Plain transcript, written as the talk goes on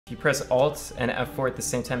If you press Alt and F4 at the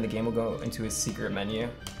same time, the game will go into a secret menu.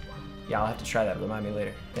 Yeah, I'll have to try that. Remind me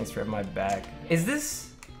later. Thanks for having my back. Is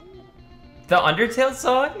this the Undertale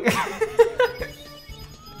song?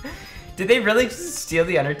 Did they really just steal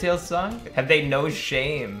the Undertale song? Have they no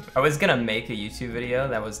shame? I was gonna make a YouTube video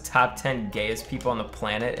that was top 10 gayest people on the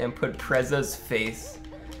planet and put Prezzo's face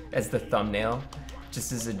as the thumbnail,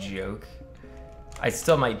 just as a joke. I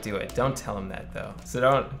still might do it. Don't tell him that though.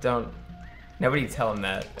 So nobody tell him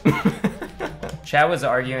that. Chad was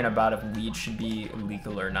arguing about if weed should be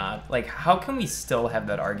illegal or not. Like, how can we still have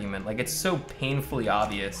that argument? Like, it's so painfully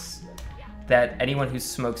obvious that anyone who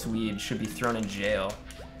smokes weed should be thrown in jail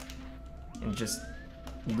and just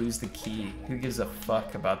lose the key. Who gives a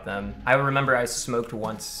fuck about them? I remember I smoked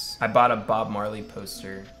once. I bought a Bob Marley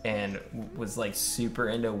poster and was like super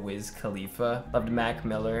into Wiz Khalifa. Loved Mac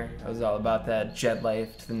Miller. I was all about that jet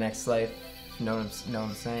life to the next life. You know what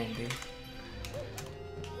I'm saying, dude?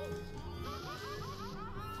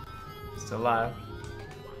 Still alive.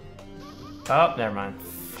 Oh, never mind.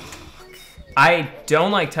 Fuck. I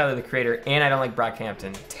don't like Tyler the Creator and I don't like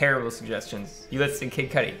Brockhampton. Terrible suggestions. You listen to Kid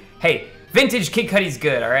Cudi. Hey, vintage Kid Cudi's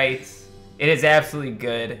good, alright? It is absolutely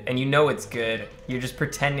good, and you know it's good. You're just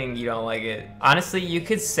pretending you don't like it. Honestly, you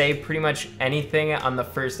could say pretty much anything on the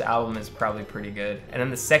first album is probably pretty good. And then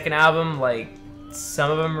the second album, like,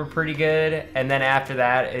 some of them are pretty good, and then after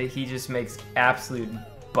that, he just makes absolute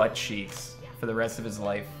butt cheeks for the rest of his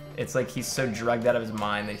life. It's like he's so drugged out of his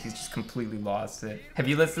mind that he's just completely lost it. Have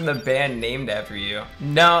you listened to the band named after you?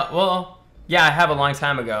 No, well, yeah, I have a long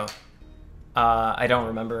time ago. I don't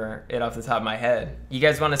remember it off the top of my head. You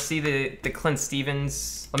guys want to see the Clint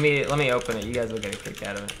Stevens? Let me open it. You guys will get a kick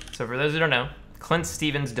out of it. So for those who don't know, Clint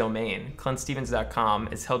Stevens domain, clintstevens.com,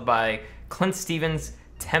 is held by Clint Stevens,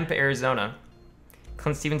 Tempe, Arizona.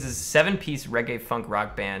 Clint Stevens is a 7-piece reggae funk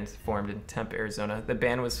rock band formed in Tempe, Arizona. The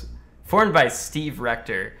band was formed by Steve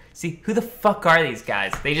Rector. See, who the fuck are these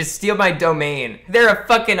guys? They just steal my domain. They're a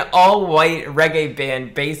fucking all-white reggae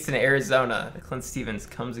band based in Arizona. Clint Stevens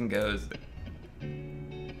comes and goes.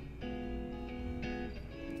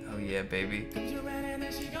 Oh yeah, baby.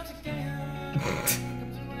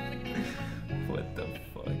 What the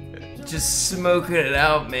fuck? Just smoking it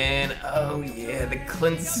out, man. Oh yeah, the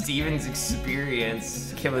Clint Stevens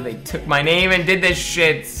experience. Can't believe they took my name and did this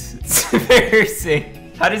shit. It's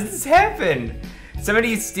embarrassing. How does this happen?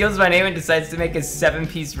 Somebody steals my name and decides to make a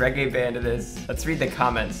 7-piece reggae band of this. Let's read the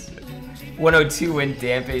comments. 102 win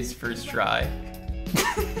Dampe's first try.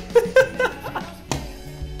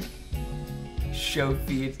 Show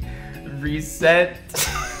feed. Reset.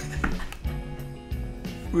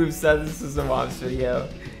 Who said this is a mom's video?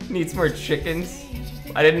 Needs more chickens.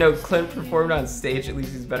 I didn't know Clint performed on stage. At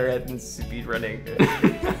least he's better at than speedrunning.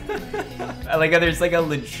 I like how there's like a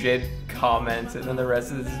legit comment and then the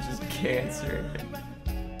rest of this is just cancer.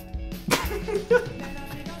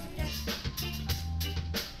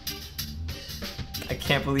 I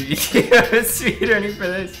can't believe you came out of speedrunning for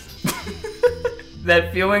this.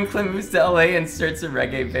 That feel when Clint moves to LA and starts a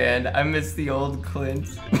reggae band. I miss the old Clint.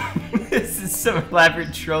 This is some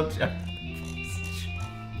elaborate troll joke.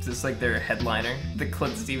 Is this like their headliner? The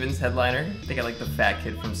Clint Stevens headliner? They got like the fat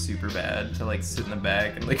kid from Superbad to like sit in the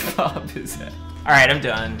back and like pop his head. Alright, I'm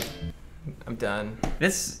done. I'm done.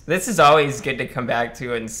 This is always good to come back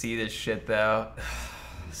to and see this shit though.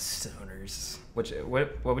 Stoners.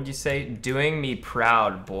 What would you say? Doing me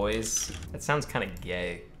proud, boys. That sounds kind of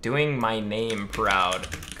gay. Doing my name proud.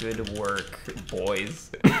 Good work, boys.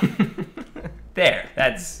 There,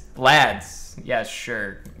 that's lads. Yeah,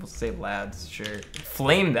 sure. We'll say lads, sure.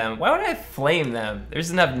 Flame them. Why would I flame them? There's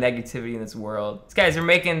enough negativity in this world. These guys are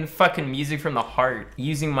making fucking music from the heart.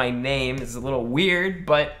 Using my name is a little weird,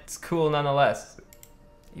 but it's cool nonetheless.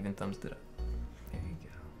 Even thumbs it up. There you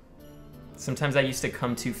go. Sometimes I used to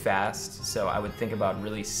come too fast, so I would think about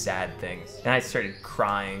really sad things. Then I started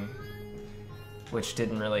crying, which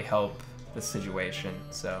didn't really help the situation,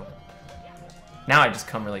 so. Now I just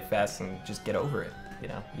come really fast and just get over it, you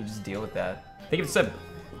know? You just deal with that. I think it said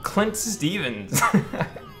Clint Stevens.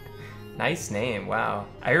 Nice name, wow.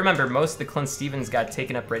 I remember most of the Clint Stevens got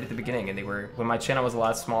taken up right at the beginning, and they were, when my channel was a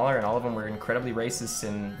lot smaller, and all of them were incredibly racist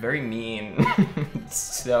and very mean.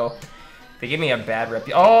 So, they gave me a bad rep.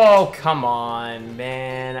 Oh, come on,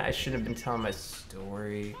 man. I shouldn't have been telling my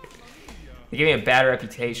story. They gave me a bad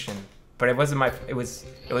reputation. But it wasn't my, it was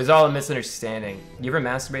all a misunderstanding. You ever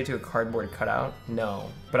masturbate to a cardboard cutout?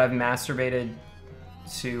 No. But I've masturbated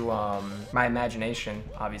to my imagination,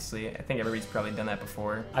 obviously. I think everybody's probably done that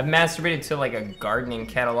before. I've masturbated to like a gardening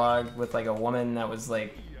catalog with like a woman that was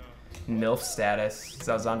like MILF status because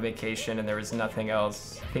I was on vacation and there was nothing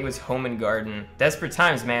else. I think it was Home and Garden. Desperate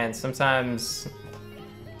times, man. Sometimes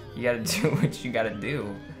you gotta do what you gotta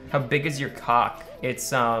do. How big is your cock? It's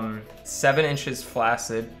 7 inches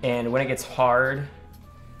flaccid, and when it gets hard,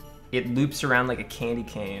 it loops around like a candy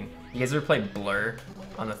cane. You guys ever played Blur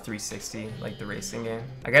on the 360, like the racing game?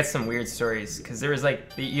 I got some weird stories, because there was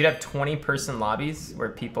like, you'd have 20-person lobbies where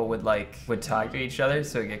people would talk to each other,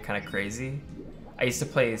 so it'd get kind of crazy. I used to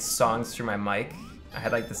play songs through my mic. I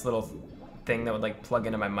had like this little thing that would like plug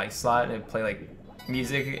into my mic slot and it'd play like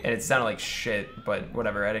music, and it sounded like shit, but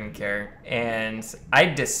whatever, I didn't care. And I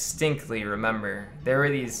distinctly remember there were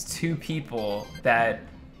these 2 people that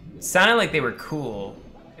sounded like they were cool,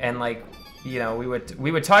 and like, you know, we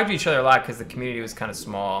would talk to each other a lot because the community was kind of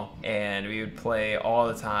small, and we would play all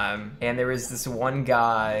the time. And there was this one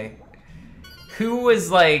guy who was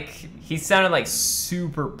like, he sounded like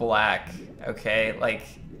super black, okay, like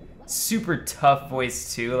super tough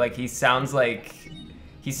voice too. Like he sounds like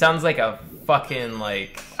a fucking,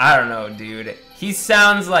 like, I don't know, dude. He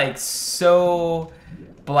sounds like so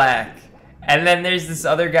black. And then there's this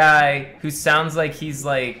other guy who sounds like he's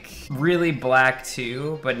like really black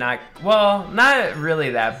too, but not really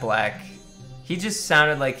that black. He just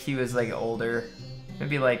sounded like he was like older,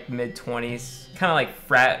 maybe like mid-20s, kind of like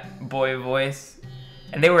frat boy voice.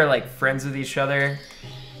 And they were like friends with each other.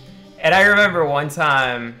 And I remember one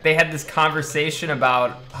time they had this conversation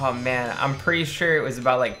about, oh man, I'm pretty sure it was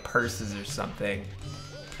about like purses or something.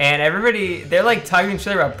 And everybody, they're like talking to each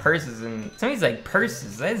other about purses, and somebody's like,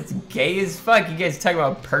 purses? That's gay as fuck, you guys talking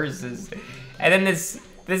about purses. And then this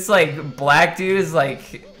like black dude is like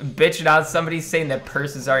bitching out somebody saying that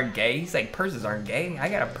purses aren't gay. He's like, purses aren't gay? I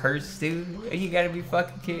got a purse, dude. You gotta be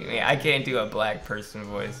fucking kidding me. I can't do a black person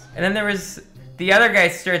voice. And then there was, the other guy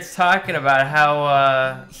starts talking about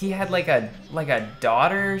how he had like a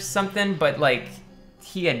daughter or something, but like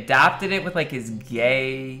he adopted it with like his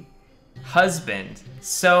gay husband.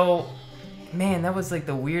 So, man, that was like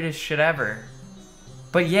the weirdest shit ever.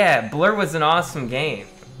 But yeah, Blur was an awesome game.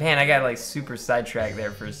 Man, I got like super sidetracked there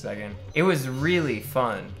for a second. It was really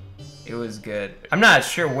fun. It was good. I'm not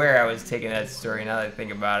sure where I was taking that story now that I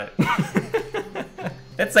think about it.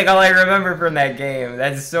 That's like all I remember from that game,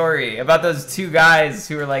 that story about those 2 guys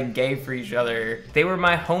who were like gay for each other. They were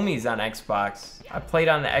my homies on Xbox. I played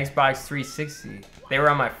on the Xbox 360. They were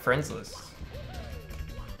on my friends list.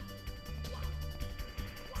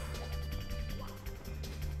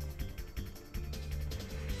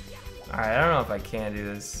 Alright, I don't know if I can do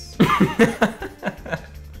this.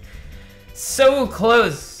 So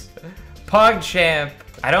close! PogChamp.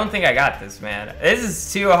 I don't think I got this, man. This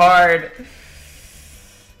is too hard.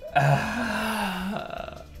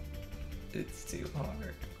 It's too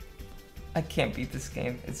hard. I can't beat this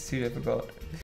game. It's too difficult.